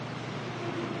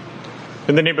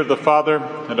In the name of the Father,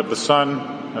 and of the Son,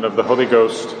 and of the Holy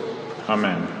Ghost.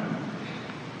 Amen.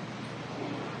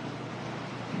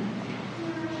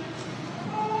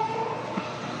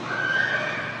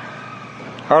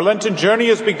 Our Lenten journey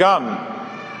has begun,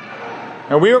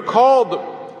 and we are called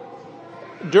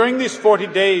during these 40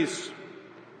 days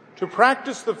to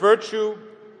practice the virtue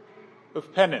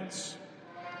of penance,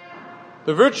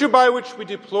 the virtue by which we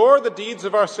deplore the deeds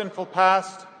of our sinful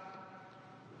past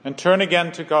and turn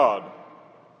again to God.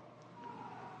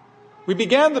 We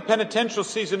began the penitential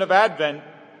season of Advent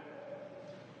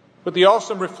with the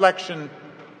awesome reflection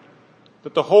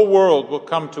that the whole world will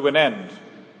come to an end.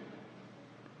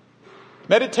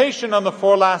 Meditation on the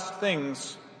four last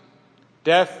things,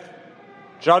 death,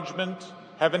 judgment,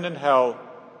 heaven and hell,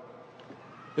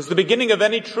 is the beginning of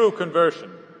any true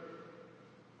conversion.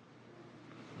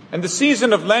 And the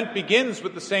season of Lent begins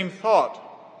with the same thought.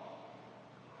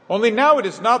 Only now it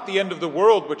is not the end of the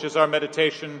world which is our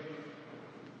meditation,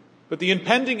 but the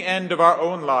impending end of our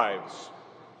own lives.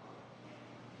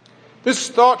 This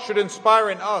thought should inspire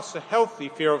in us a healthy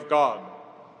fear of God.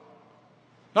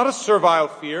 Not a servile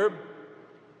fear,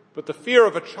 but the fear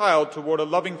of a child toward a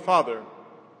loving Father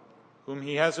whom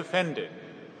he has offended.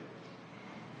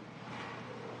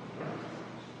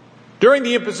 During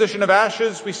the imposition of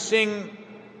ashes, we sing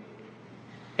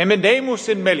Emendemus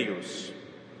in melius.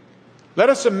 Let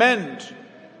us amend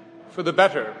for the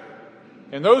better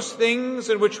in those things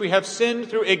in which we have sinned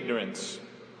through ignorance,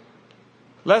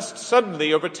 lest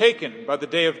suddenly overtaken by the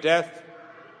day of death,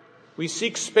 we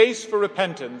seek space for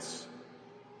repentance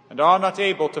and are not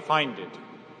able to find it.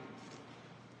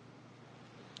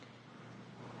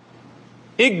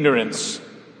 Ignorance.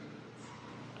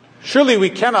 Surely we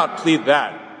cannot plead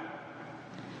that.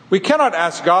 We cannot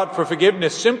ask God for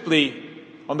forgiveness simply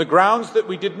on the grounds that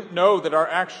we didn't know that our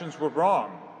actions were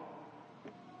wrong.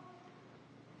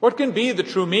 What can be the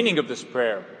true meaning of this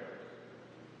prayer?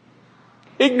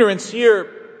 Ignorance here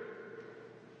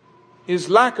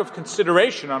is lack of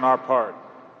consideration on our part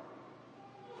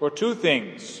for two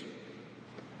things.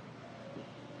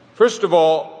 First of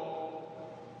all,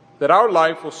 that our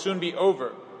life will soon be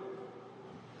over,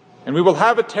 and we will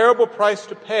have a terrible price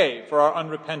to pay for our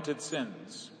unrepented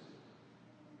sins.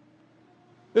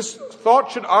 This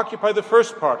thought should occupy the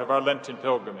first part of our Lenten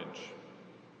pilgrimage.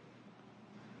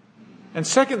 And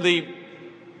secondly,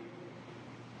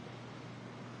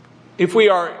 if we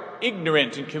are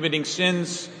ignorant in committing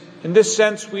sins, in this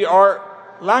sense we are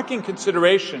lacking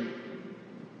consideration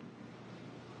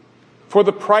for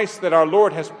the price that our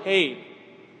Lord has paid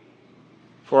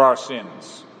for our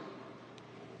sins.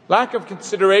 Lack of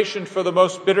consideration for the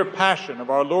most bitter passion of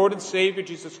our Lord and Savior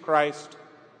Jesus Christ,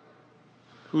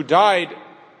 who died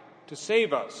to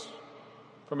save us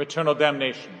from eternal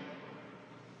damnation.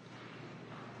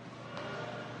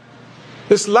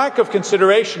 This lack of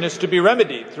consideration is to be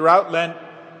remedied throughout Lent.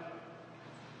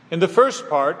 In the first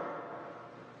part,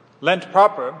 Lent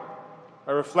proper,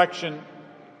 a reflection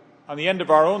on the end of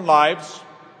our own lives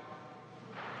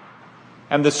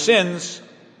and the sins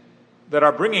that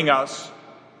are bringing us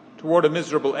toward a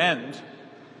miserable end.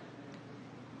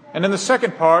 And in the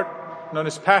second part, known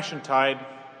as Passiontide,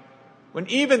 when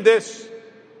even this,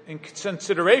 in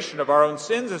consideration of our own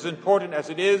sins, as important as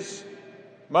it is,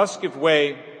 must give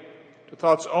way to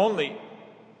thoughts only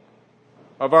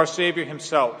of our Savior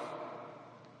himself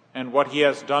and what he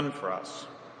has done for us.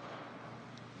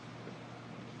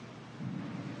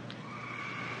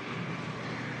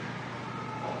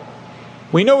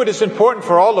 We know it is important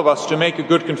for all of us to make a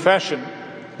good confession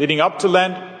leading up to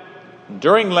Lent, and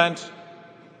during Lent,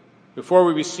 before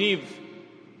we receive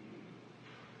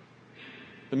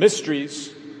the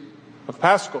mysteries of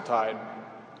Paschaltide,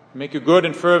 make a good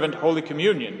and fervent Holy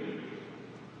Communion.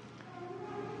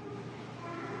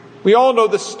 We all know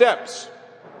the steps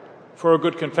for a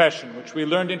good confession, which we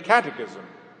learned in Catechism.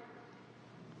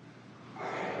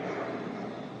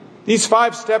 These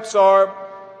 5 steps are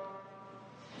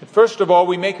that first of all,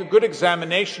 we make a good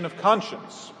examination of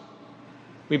conscience.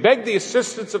 We beg the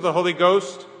assistance of the Holy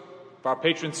Ghost, of our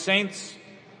patron saints,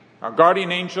 our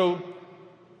guardian angel,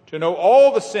 to know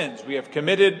all the sins we have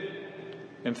committed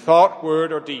in thought,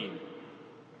 word, or deed.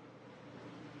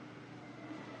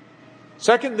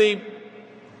 Secondly,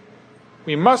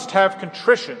 we must have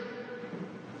contrition.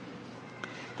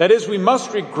 That is, we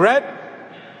must regret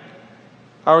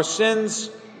our sins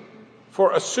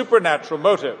for a supernatural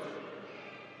motive.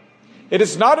 It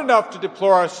is not enough to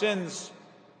deplore our sins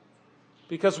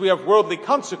because we have worldly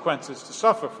consequences to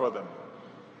suffer for them.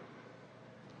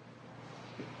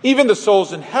 Even the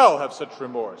souls in hell have such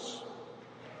remorse.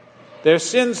 Their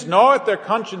sins gnaw at their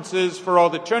consciences for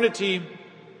all eternity,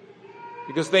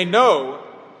 because they know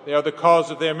they are the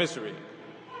cause of their misery.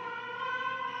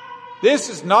 This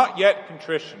is not yet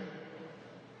contrition.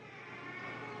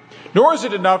 Nor is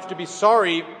it enough to be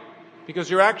sorry because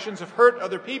your actions have hurt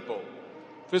other people,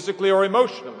 physically or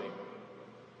emotionally.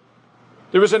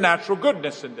 There is a natural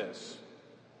goodness in this.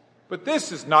 But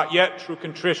this is not yet true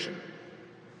contrition.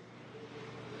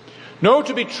 No,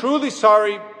 to be truly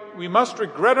sorry, we must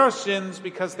regret our sins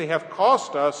because they have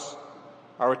cost us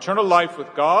our eternal life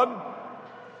with God,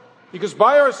 because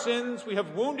by our sins we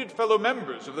have wounded fellow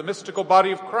members of the mystical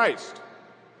body of Christ,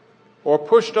 or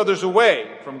pushed others away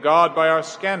from God by our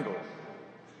scandal.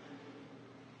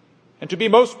 And to be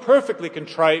most perfectly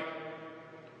contrite,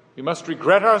 we must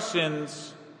regret our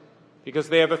sins because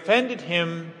they have offended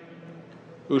Him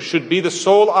who should be the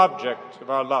sole object of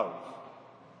our love.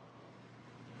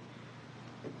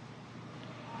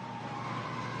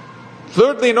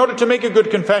 Thirdly, in order to make a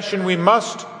good confession, we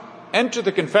must enter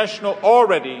the confessional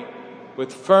already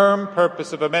with firm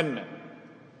purpose of amendment.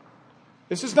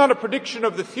 This is not a prediction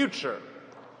of the future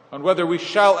on whether we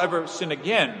shall ever sin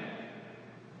again.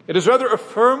 It is rather a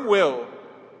firm will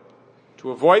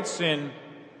to avoid sin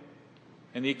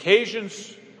and the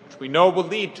occasions which we know will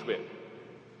lead to it.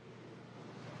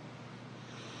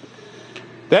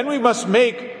 Then we must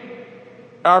make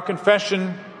our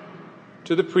confession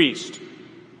to the priest,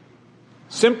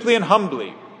 simply and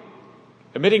humbly,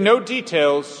 omitting no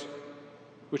details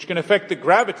which can affect the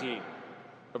gravity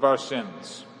of our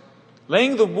sins,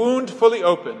 laying the wound fully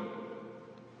open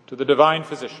to the divine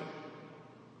physician.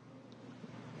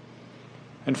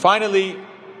 And finally,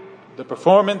 the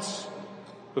performance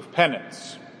of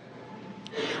penance.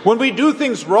 When we do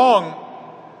things wrong,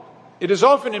 it is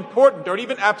often important or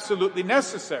even absolutely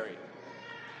necessary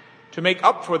to make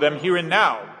up for them here and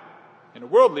now in a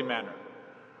worldly manner,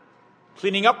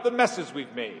 cleaning up the messes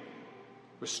we've made,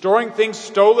 restoring things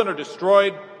stolen or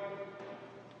destroyed,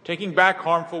 taking back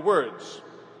harmful words.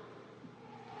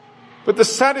 But the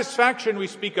satisfaction we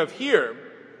speak of here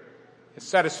is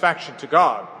satisfaction to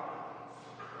God.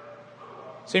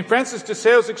 St. Francis de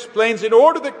Sales explains, in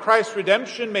order that Christ's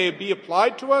redemption may be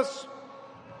applied to us,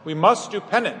 we must do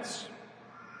penance.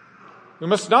 We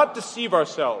must not deceive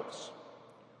ourselves,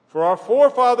 for our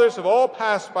forefathers have all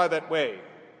passed by that way.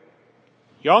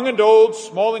 Young and old,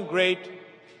 small and great,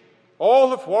 all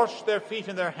have washed their feet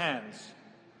and their hands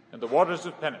in the waters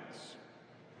of penance.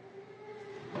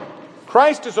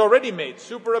 Christ has already made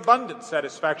superabundant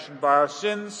satisfaction by our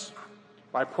sins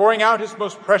by pouring out His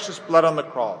most precious blood on the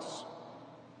cross.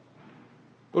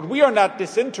 But we are not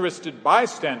disinterested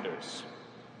bystanders.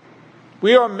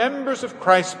 We are members of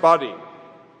Christ's body,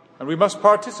 and we must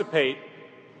participate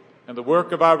in the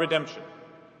work of our redemption.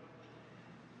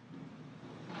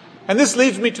 And this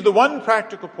leads me to the one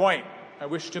practical point I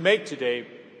wish to make today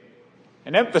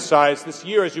and emphasize this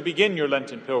year as you begin your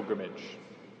Lenten pilgrimage.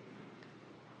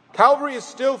 Calvary is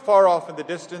still far off in the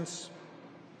distance,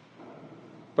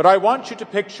 but I want you to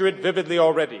picture it vividly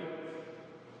already.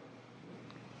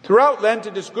 Throughout Lent,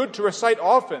 it is good to recite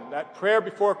often that prayer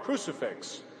before a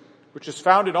crucifix, which is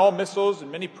found in all missals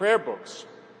and many prayer books.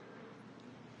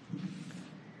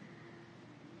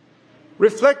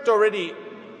 Reflect already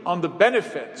on the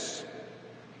benefits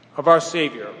of our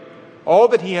Savior, all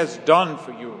that He has done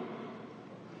for you.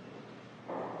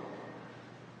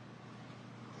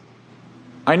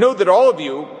 I know that all of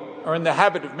you are in the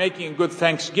habit of making a good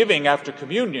thanksgiving after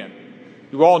communion.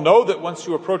 You all know that once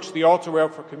you approach the altar rail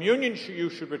for communion, you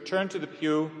should return to the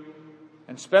pew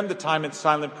and spend the time in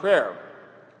silent prayer,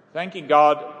 thanking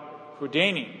God for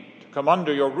deigning to come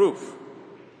under your roof.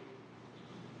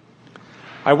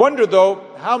 I wonder, though,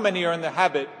 how many are in the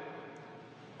habit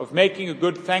of making a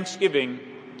good thanksgiving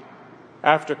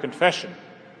after confession.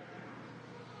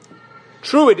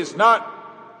 True, it is not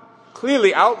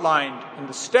clearly outlined in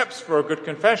the steps for a good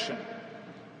confession.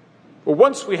 But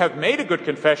once we have made a good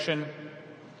confession,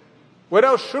 what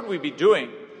else should we be doing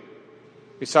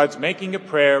besides making a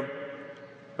prayer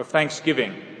of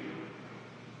thanksgiving?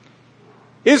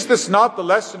 Is this not the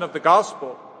lesson of the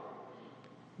Gospel?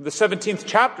 In the 17th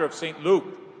chapter of St. Luke,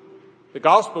 the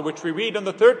Gospel which we read on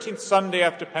the 13th Sunday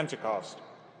after Pentecost.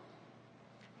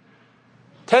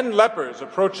 10 lepers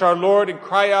approach our Lord and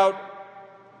cry out,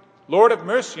 "Lord, have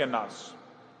mercy on us."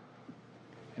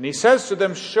 And He says to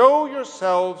them, "Show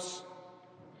yourselves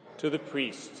to the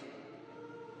priest."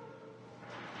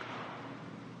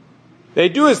 They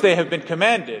do as they have been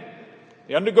commanded.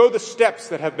 They undergo the steps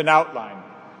that have been outlined.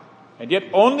 And yet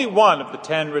only one of the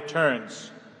 10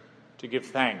 returns to give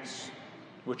thanks,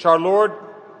 which our Lord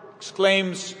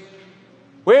exclaims,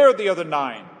 "Where are the other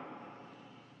 9?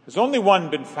 Has only one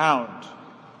been found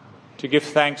to give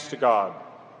thanks to God?"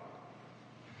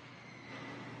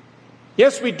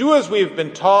 Yes, we do as we have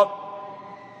been taught.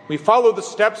 We follow the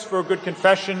steps for a good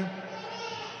confession.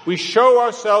 We show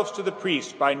ourselves to the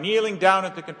priest by kneeling down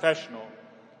at the confessional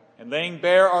and laying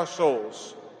bare our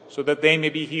souls so that they may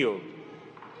be healed.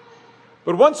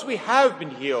 But once we have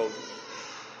been healed,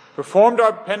 performed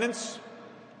our penance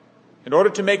in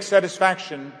order to make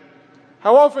satisfaction,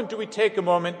 how often do we take a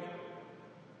moment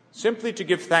simply to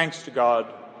give thanks to God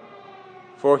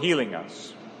for healing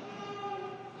us?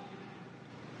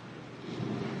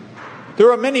 There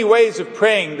are many ways of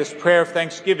praying this prayer of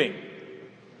thanksgiving.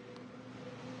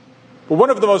 But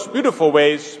one of the most beautiful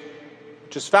ways,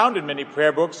 which is found in many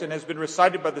prayer books and has been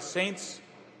recited by the saints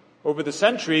over the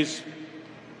centuries,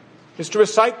 is to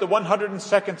recite the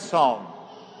 102nd Psalm,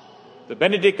 the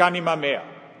Benedic Anima Mea.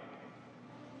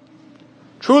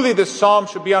 Truly, this psalm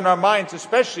should be on our minds,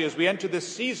 especially as we enter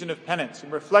this season of penance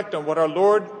and reflect on what our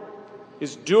Lord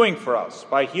is doing for us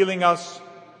by healing us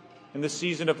in the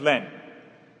season of Lent.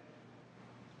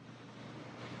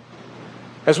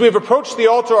 As we have approached the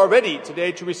altar already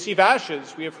today to receive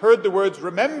ashes, we have heard the words,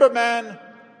 "Remember, man,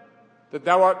 that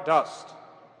thou art dust,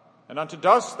 and unto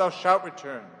dust thou shalt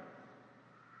return."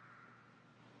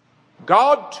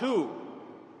 God, too,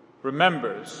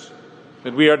 remembers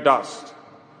that we are dust.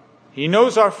 He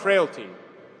knows our frailty,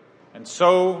 and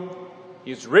so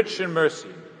he is rich in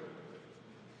mercy.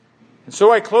 And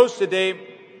so I close today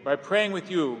by praying with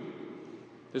you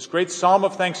this great psalm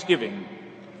of thanksgiving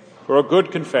for a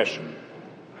good confession.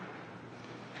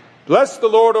 Bless the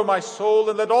Lord, O my soul,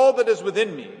 and let all that is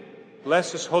within me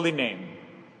bless his holy name.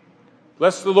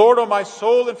 Bless the Lord, O my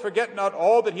soul, and forget not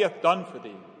all that he hath done for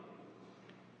thee,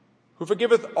 who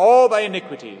forgiveth all thy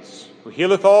iniquities, who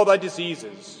healeth all thy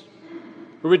diseases,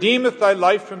 who redeemeth thy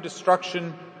life from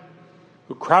destruction,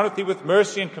 who crowneth thee with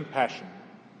mercy and compassion,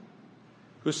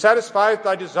 who satisfieth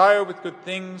thy desire with good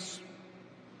things.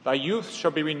 Thy youth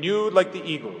shall be renewed like the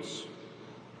eagles.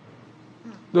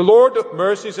 The Lord doth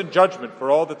mercies and judgment for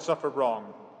all that suffer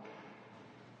wrong.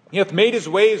 He hath made his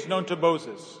ways known to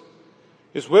Moses,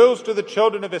 his wills to the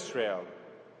children of Israel.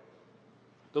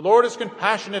 The Lord is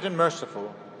compassionate and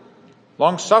merciful,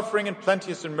 long-suffering and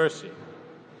plenteous in mercy.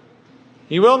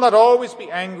 He will not always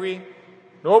be angry,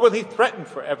 nor will he threaten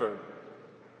forever.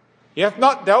 He hath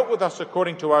not dealt with us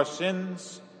according to our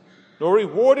sins, nor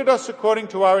rewarded us according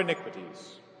to our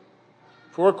iniquities.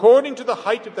 For according to the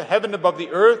height of the heaven above the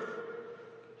earth,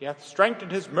 he hath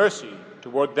strengthened his mercy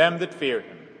toward them that fear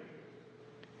him.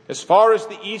 As far as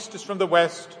the east is from the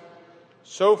west,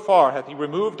 so far hath he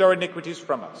removed our iniquities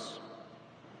from us.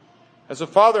 As a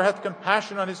father hath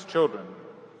compassion on his children,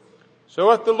 so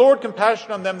hath the Lord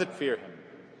compassion on them that fear him.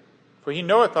 For he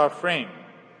knoweth our frame.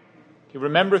 He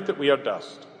remembereth that we are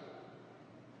dust.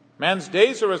 Man's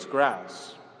days are as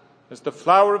grass. As the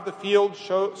flower of the field,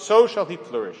 so shall he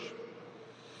flourish.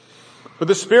 For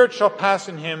the Spirit shall pass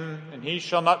in him, and he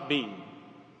shall not be,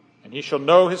 and he shall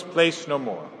know his place no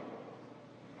more.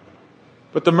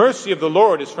 But the mercy of the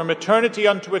Lord is from eternity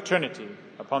unto eternity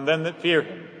upon them that fear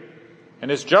him, and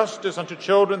his justice unto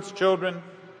children's children,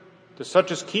 to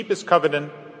such as keep his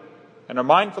covenant, and are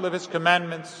mindful of his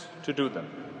commandments to do them.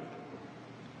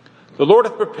 The Lord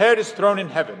hath prepared his throne in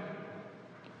heaven.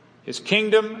 His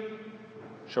kingdom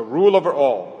shall rule over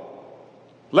all.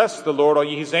 Bless the Lord, all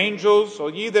ye his angels, all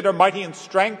ye that are mighty in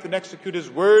strength and execute his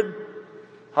word,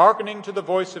 hearkening to the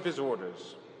voice of his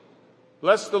orders.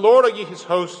 Bless the Lord, all ye his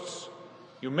hosts,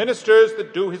 you ministers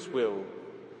that do his will.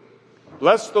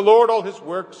 Bless the Lord, all his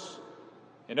works,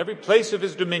 in every place of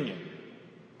his dominion.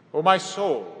 O my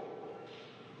soul,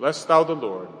 bless thou the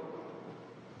Lord.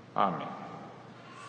 Amen.